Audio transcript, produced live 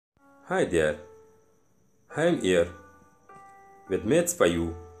Hi there, I am here with Maths for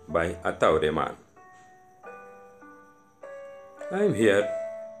You by Ataur Rahman. I am here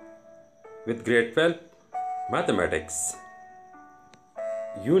with grade 12 Mathematics,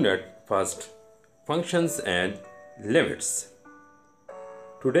 Unit 1st, Functions and Limits.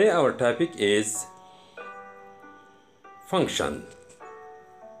 Today our topic is function.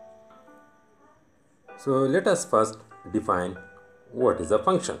 So let us first define what is a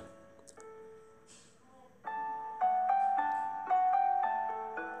function.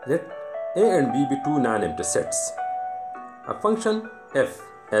 Let A and B be two non-empty sets. A function f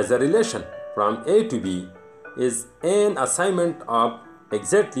as a relation from A to B is an assignment of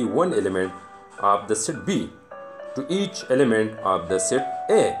exactly one element of the set B to each element of the set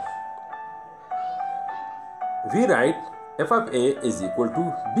A. We write f of A is equal to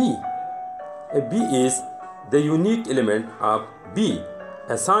B. B is the unique element of B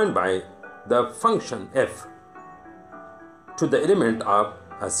assigned by the function f to the element of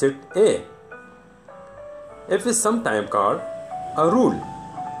a set A. F is sometimes called a rule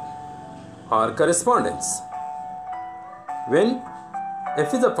or correspondence. When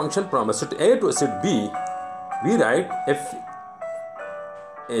f is a function from a set A to a set B, we write f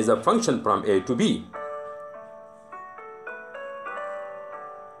is a function from A to B.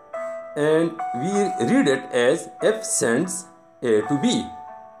 And we read it as f sends A to B.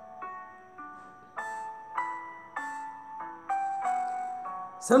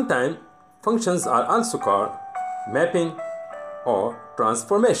 Sometimes functions are also called mapping or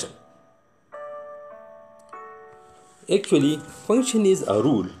transformation. Actually, function is a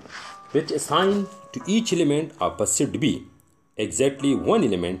rule which assigns to each element of a set B exactly one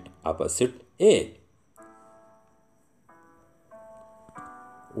element of a set A.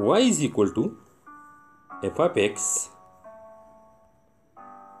 Y is equal to f of x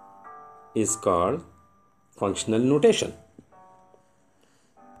is called functional notation.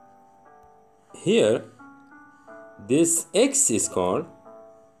 Here, this x is called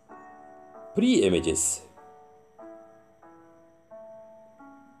pre-images.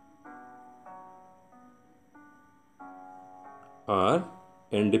 Or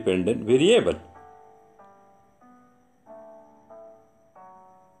independent variable.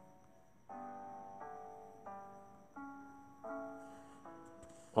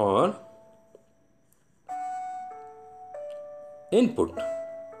 Or input.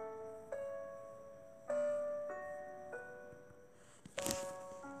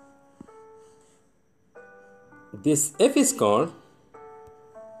 This f is called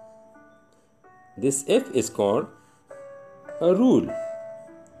a rule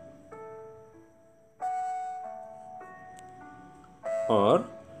or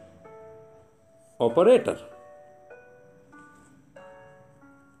operator.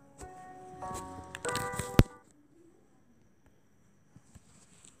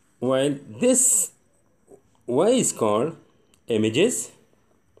 While this y is called images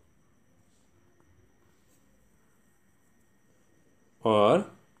or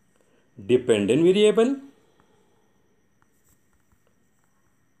dependent variable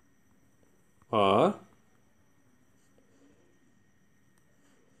or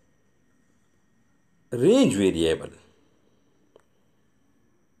range variable.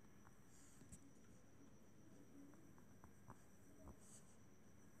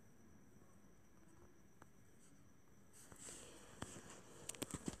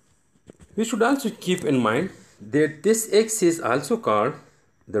 We should also keep in mind that this x is also called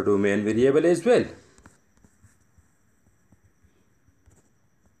the domain variable as well.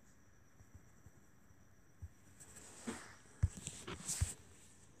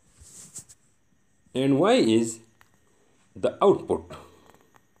 And y is the output.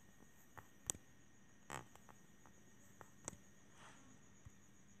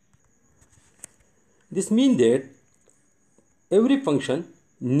 This means that every function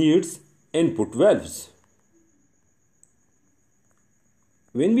needs input values.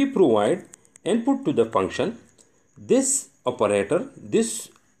 When we provide input to the function, this operator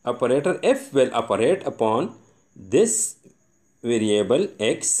f will operate upon this variable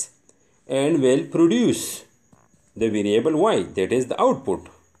x and will produce the variable y, that is the output.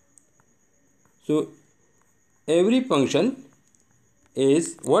 So every function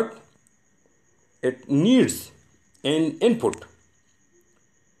is what it needs an input.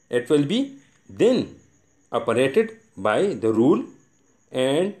 It will be then operated by the rule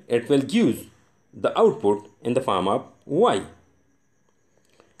and it will give the output in the form of y.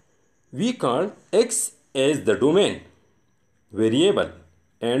 We call x as the domain variable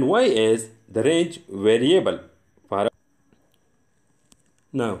and y as the range variable.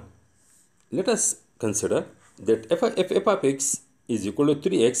 Now, let us consider that if f of x is equal to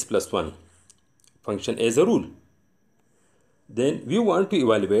 3x plus 1 function as a rule, then we want to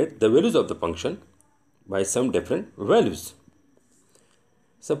evaluate the values of the function by some different values.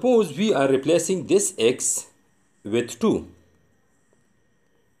 Suppose we are replacing this x with 2.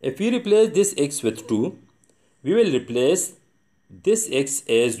 If we replace this x with 2, we will replace this x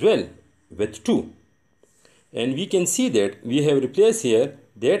as well with 2. And we can see that we have replaced here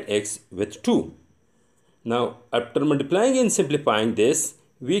that x with 2. Now, after multiplying and simplifying this,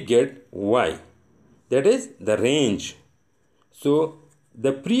 we get y. That is the range. So,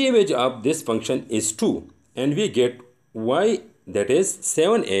 the pre-image of this function is 2. And we get y, that is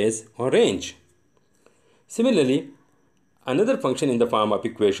 7 as our range. Similarly, another function in the form of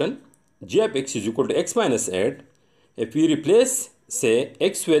equation g of x is equal to x minus 8. If we replace, say,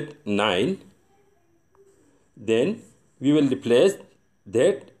 x with 9, then we will replace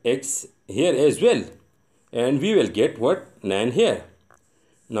that x here as well, and we will get what? 9 here.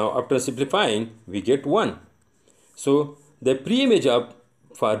 Now after simplifying, we get 1. So the pre-image of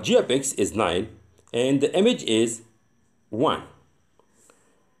for g of x is 9 and the image is 1.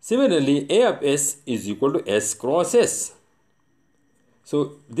 Similarly, a of s is equal to s cross s.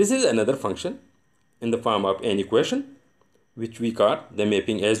 So this is another function in the form of an equation which we call the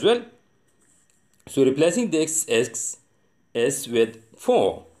mapping as well. So replacing the s with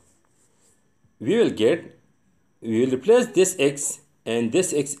 4, we will replace this x and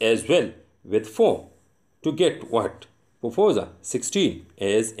this x as well with 4 to get what? 4 is 16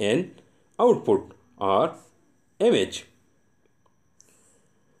 as an output or image.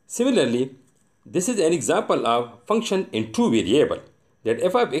 Similarly, this is an example of function in two variable, that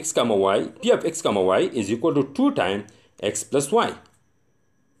f of x comma y, p of x comma y is equal to 2 times x plus y.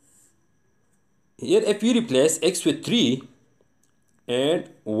 Here if we replace x with 3 and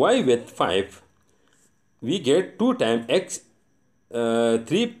y with 5, we get 2 times x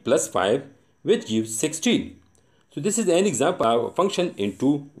 3 plus 5, which gives 16. So this is an example of a function in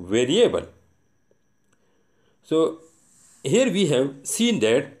two variable. So here we have seen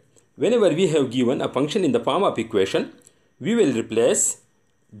that whenever we have given a function in the form of equation, we will replace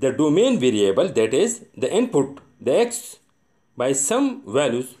the domain variable, that is the input, the x, by some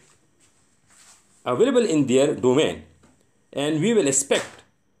values available in their domain, and we will expect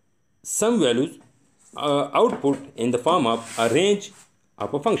some values output in the form of a range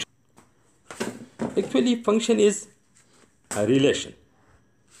of a function. Actually, function is a relation.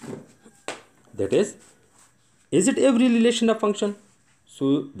 That is it every relation a function?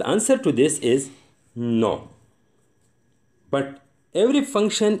 So the answer to this is no. But every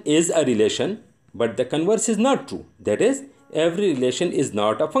function is a relation, but the converse is not true. That is, every relation is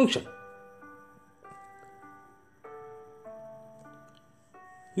not a function.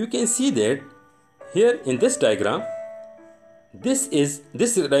 You can see that here in this diagram, this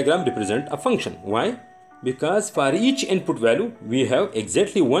diagram represents a function. Why? Because for each input value, we have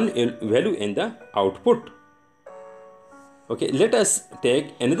exactly one value in the output. Okay, let us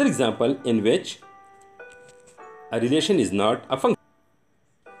take another example in which a relation is not a function.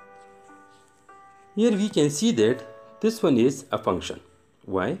 Here we can see that this one is a function.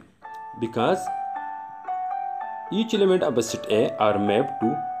 Why? Because each element of a set A are mapped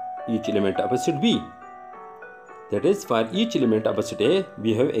to each element of a set B. That is, for each element of a set A,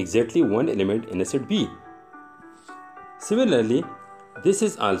 we have exactly one element in a set B. Similarly, this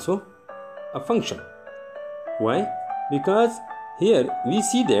is also a function. Why? Because here we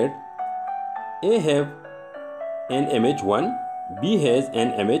see that A have an image 1, B has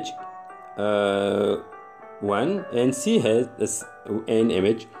an image 1, and C has an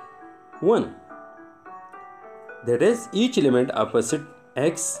image 1. That is, each element of a set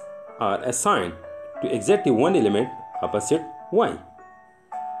X are assigned to exactly one element of a set Y.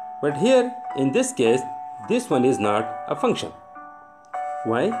 But here in this case, this one is not a function.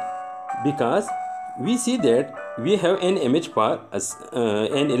 Why? Because we see that we have an image for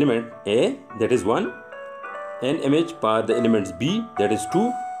an element A, that is 1, an image for the elements B, that is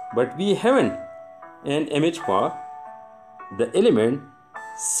 2, but we haven't an image for the element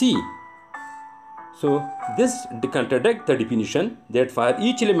C. So this contradicts the definition that for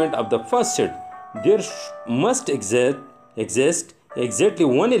each element of the first set, there must exist exactly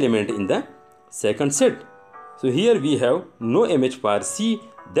one element in the second set. So here we have no image for C,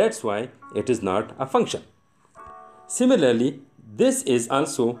 that's why it is not a function. Similarly, this is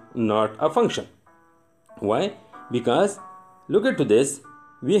also not a function. Why? Because look at this,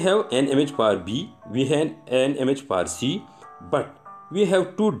 we have an image for B, we have an image for C, but we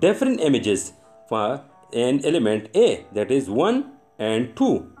have two different images for an element A, that is 1 and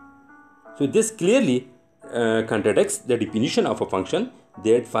 2. So this clearly contradicts the definition of a function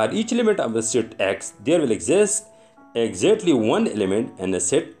that for each element of a set X, there will exist exactly one element in a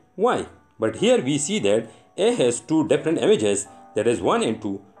set Y. But here we see that A has two different images, that is 1 and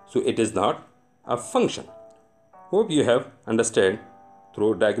 2, so it is not a function. Hope you have understood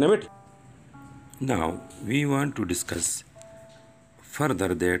through diagrammatic. Now we want to discuss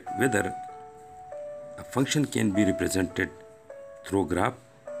further that whether a function can be represented through graph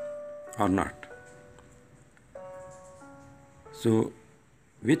or not. So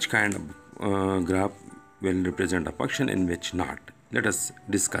which kind of graph will represent a function and which not? Let us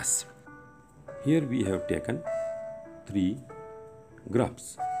discuss. Here we have taken three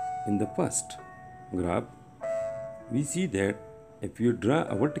graphs. In the first graph, we see that if you draw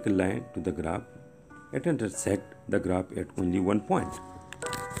a vertical line to the graph, it intersects the graph at only one point.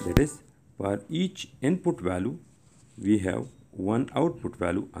 That is, for each input value, we have one output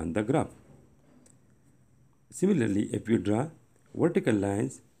value on the graph. Similarly, if you draw vertical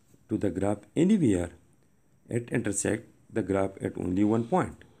lines to the graph anywhere, it intersects the graph at only one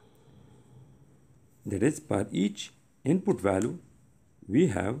point. That is, for each input value, we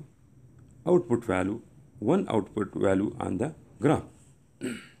have output value, one output value on the graph.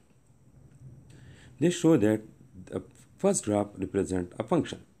 This shows that the first graph represents a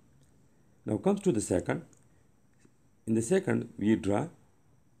function. Now comes to the second. In the second, we draw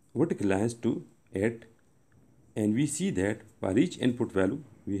vertical lines to it, and we see that for each input value,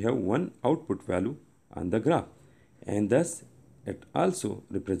 we have one output value on the graph, and thus it also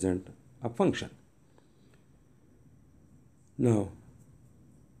represents a function. Now,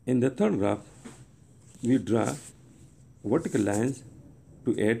 in the third graph, we draw vertical lines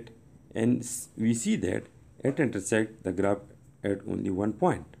to it, and we see that it intersects the graph at only one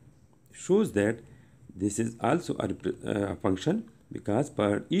point. Shows that this is also a function, because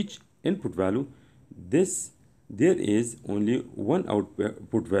for each input value, there is only one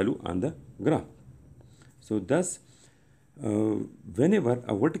output value on the graph. So thus, whenever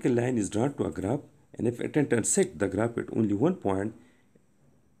a vertical line is drawn to a graph, and if it intersects the graph at only one point,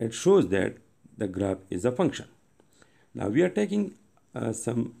 it shows that the graph is a function. Now we are taking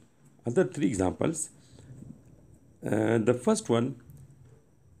some other three examples. The first one,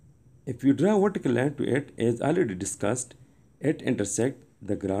 if you draw a vertical line to it, as already discussed, it intersects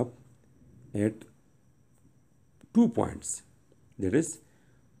the graph at 2 points. That is,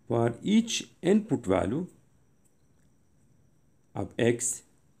 for each input value of X,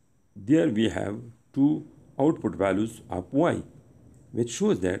 there we have two output values of Y, which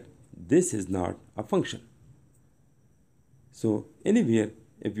shows that this is not a function. So anywhere,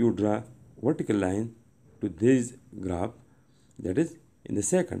 if you draw vertical line to this graph, that is, in the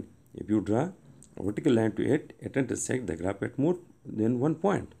second, if you draw a vertical line to it, it intersects the graph at more than one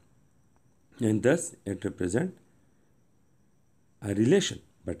point, and thus it represents a relation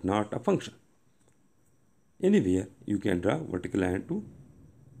but not a function. Anywhere you can draw vertical line to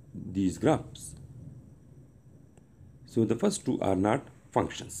these graphs. So the first two are not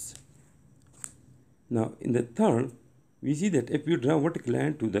functions. Now in the third, we see that if you draw vertical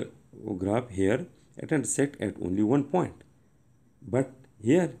line to the graph here, it intersects at only one point. But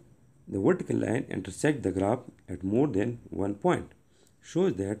here the vertical line intersects the graph at more than one point.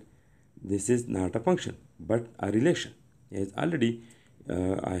 Shows that this is not a function but a relation. As already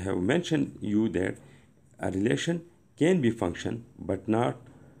I have mentioned you that a relation can be function, but not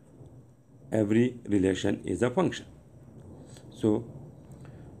every relation is a function. So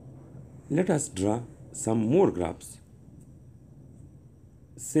let us draw some more graphs.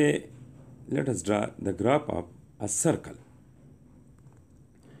 Say, let us draw the graph of a circle.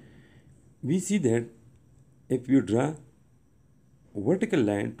 We see that if you draw a vertical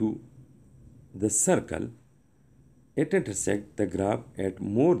line to the circle, it intersects the graph at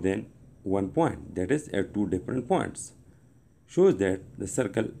more than one point, that is at two different points. Shows that the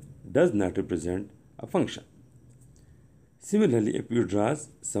circle does not represent a function. Similarly, if you draw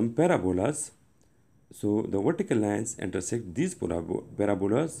some parabolas, so the vertical lines intersect these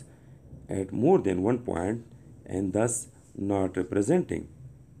parabolas at more than one point, and thus not representing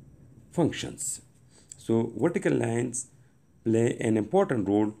functions. So vertical lines play an important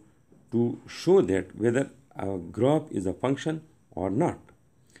role to show that whether a graph is a function or not.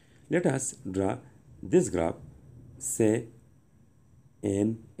 Let us draw this graph, say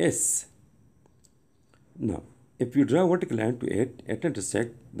an S. Now, if you draw a vertical line to it, it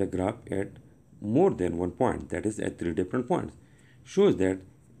intersects the graph at more than one point, that is at three different points. Shows that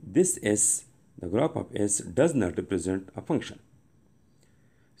this S, the graph of S, does not represent a function.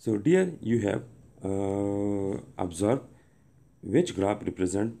 So dear, you have observed which graph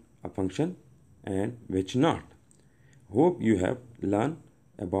represent a function and which not. Hope you have learned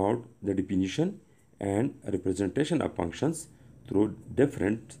about the definition and representation of functions through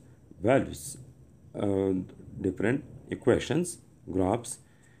different values, different equations, graphs,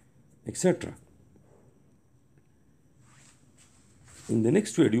 etc. In the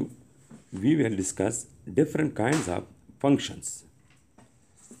next video, we will discuss different kinds of functions,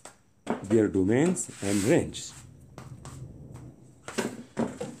 their domains and range.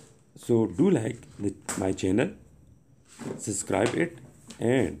 So do like my channel, subscribe it,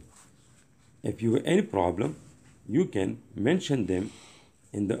 and if you have any problem, you can mention them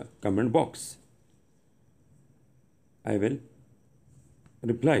in the comment box. I will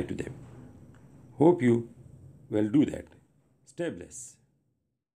reply to them. Hope you will do that. Stay blessed.